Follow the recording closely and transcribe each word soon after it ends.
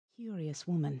curious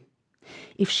woman.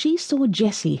 If she saw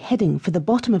Jessie heading for the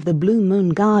bottom of the Blue Moon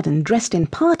garden dressed in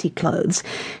party clothes,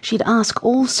 she'd ask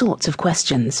all sorts of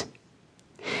questions.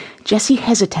 Jessie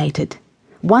hesitated,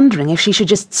 wondering if she should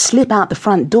just slip out the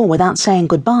front door without saying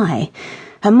goodbye.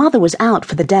 Her mother was out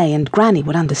for the day and Granny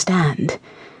would understand.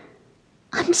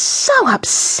 "I'm so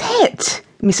upset,"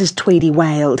 Mrs. Tweedy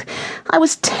wailed. "I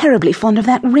was terribly fond of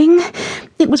that ring.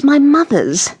 It was my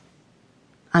mother's."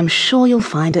 "I'm sure you'll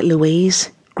find it, Louise,"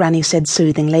 Granny said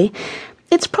soothingly.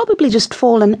 "It's probably just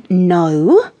fallen."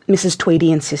 "No," Mrs.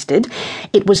 Tweedy insisted.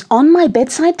 "It was on my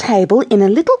bedside table in a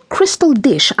little crystal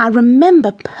dish. I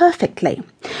remember perfectly.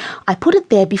 I put it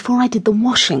there before I did the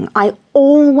washing. I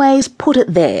always put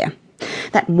it there.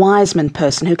 That Wiseman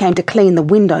person who came to clean the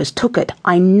windows took it.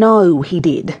 I know he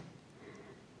did."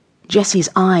 Jessie's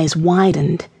eyes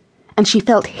widened, and she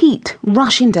felt heat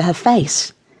rush into her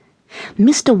face.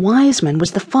 Mr. Wiseman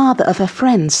was the father of her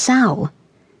friend Sal.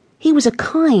 He was a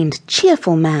kind,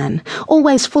 cheerful man,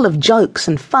 always full of jokes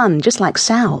and fun, just like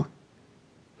Sal.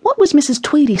 What was Mrs.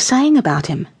 Tweedy saying about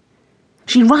him?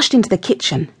 She rushed into the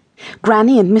kitchen.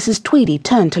 Granny and Mrs. Tweedy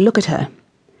turned to look at her.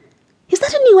 "Is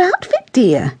that a new outfit,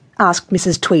 dear?" asked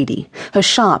Mrs. Tweedy, her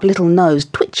sharp little nose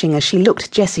twitching as she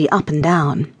looked Jessie up and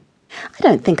down. "I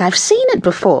don't think I've seen it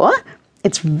before.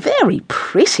 It's very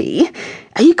pretty.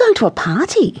 Are you going to a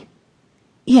party?"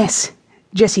 "Yes,"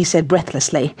 Jessie said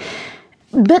breathlessly.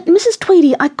 "But, Mrs.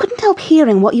 Tweedy, I couldn't help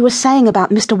hearing what you were saying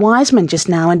about Mr. Wiseman just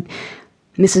now, and—"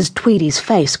 Mrs. Tweedy's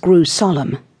face grew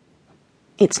solemn.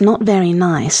 "It's not very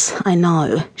nice, I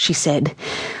know," she said.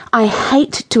 "I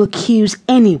hate to accuse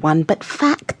anyone, but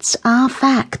facts are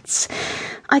facts.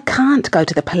 I can't go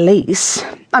to the police.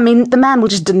 I mean, the man will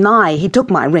just deny he took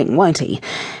my ring, won't he?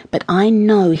 But I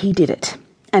know he did it,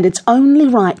 and it's only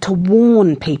right to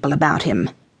warn people about him.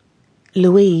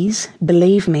 Louise,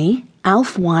 believe me,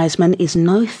 Alf Wiseman is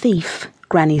no thief,"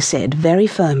 Granny said very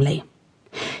firmly.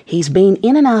 "He's been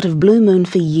in and out of Blue Moon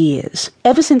for years,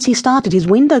 ever since he started his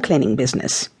window cleaning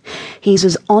business. He's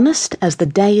as honest as the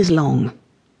day is long."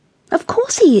 "Of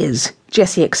course he is,"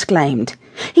 Jessie exclaimed.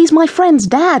 "He's my friend's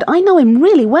dad. I know him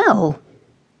really well."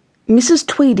 Mrs.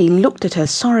 Tweedy looked at her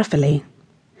sorrowfully.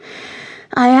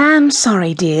 "I am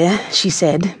sorry, dear," she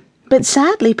said, "but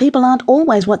sadly people aren't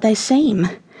always what they seem."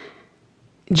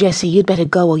 "Jessie, you'd better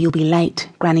go or you'll be late,"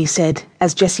 Granny said,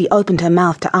 as Jessie opened her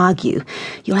mouth to argue.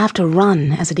 "You'll have to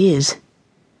run as it is."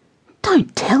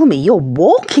 "Don't tell me you're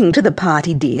walking to the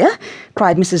party, dear,"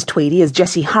 cried Mrs. Tweedy as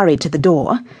Jessie hurried to the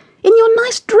door. "In your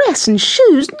nice dress and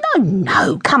shoes.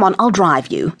 No, come on, I'll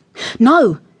drive you."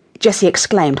 "No," Jessie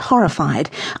exclaimed, horrified.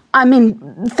 "I mean,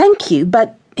 thank you,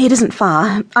 but it isn't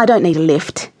far. I don't need a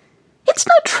lift." "It's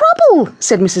no trouble,"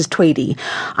 said Mrs. Tweedy.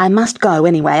 "I must go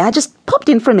anyway. I just popped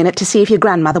in for a minute to see if your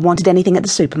grandmother wanted anything at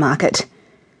the supermarket."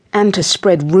 And to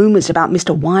spread rumours about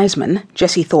Mr. Wiseman,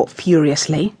 Jessie thought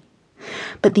furiously.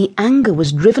 But the anger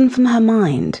was driven from her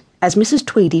mind as Mrs.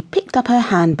 Tweedy picked up her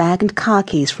handbag and car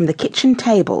keys from the kitchen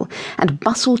table and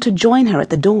bustled to join her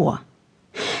at the door.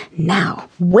 "Now,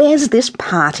 where's this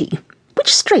party?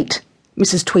 Which street?"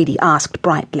 Mrs. Tweedy asked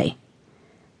brightly.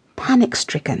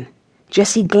 Panic-stricken,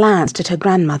 Jessie glanced at her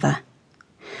grandmother.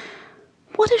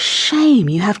 "What a shame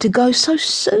you have to go so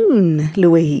soon,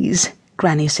 Louise,"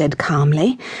 Granny said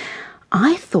calmly.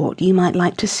 "I thought you might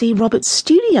like to see Robert's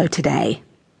studio today.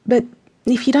 But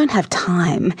if you don't have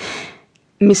time—"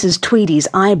 Mrs. Tweedy's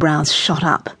eyebrows shot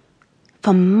up.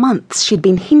 For months she'd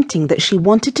been hinting that she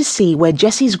wanted to see where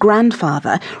Jessie's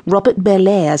grandfather, Robert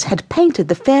Bellairs, had painted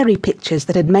the fairy pictures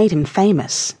that had made him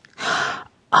famous.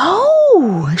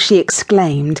 "Oh!" she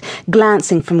exclaimed,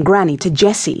 glancing from Granny to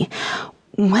Jessie.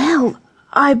 "Well,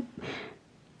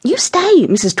 You stay,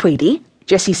 Mrs. Tweedy,"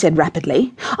 Jessie said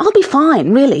rapidly. "I'll be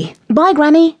fine, really. Bye,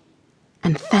 Granny."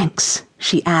 "And thanks,"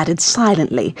 she added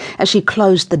silently as she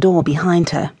closed the door behind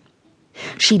her.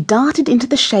 She darted into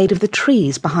the shade of the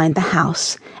trees behind the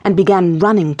house and began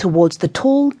running towards the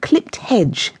tall, clipped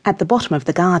hedge at the bottom of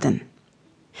the garden.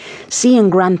 Seeing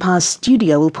Grandpa's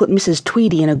studio will put Mrs.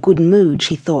 Tweedy in a good mood,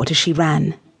 she thought as she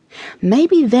ran.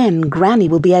 Maybe then Granny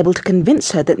will be able to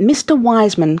convince her that Mr.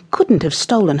 Wiseman couldn't have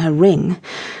stolen her ring.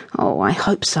 Oh, I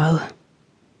hope so.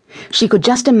 She could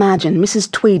just imagine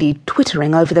Mrs. Tweedy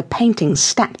twittering over the paintings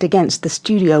stacked against the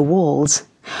studio walls.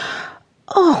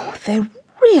 "Oh, they're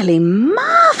really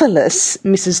marvellous,"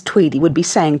 Mrs. Tweedy would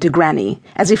be saying to Granny,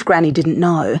 as if Granny didn't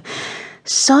know.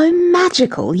 "So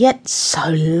magical, yet so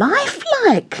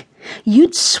lifelike.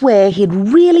 You'd swear he'd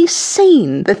really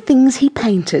seen the things he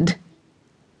painted."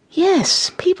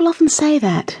 "Yes, people often say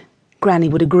that," Granny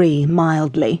would agree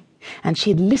mildly, and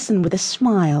she'd listen with a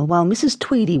smile while Mrs.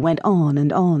 Tweedy went on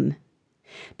and on.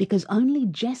 Because only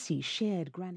Jessie shared Granny.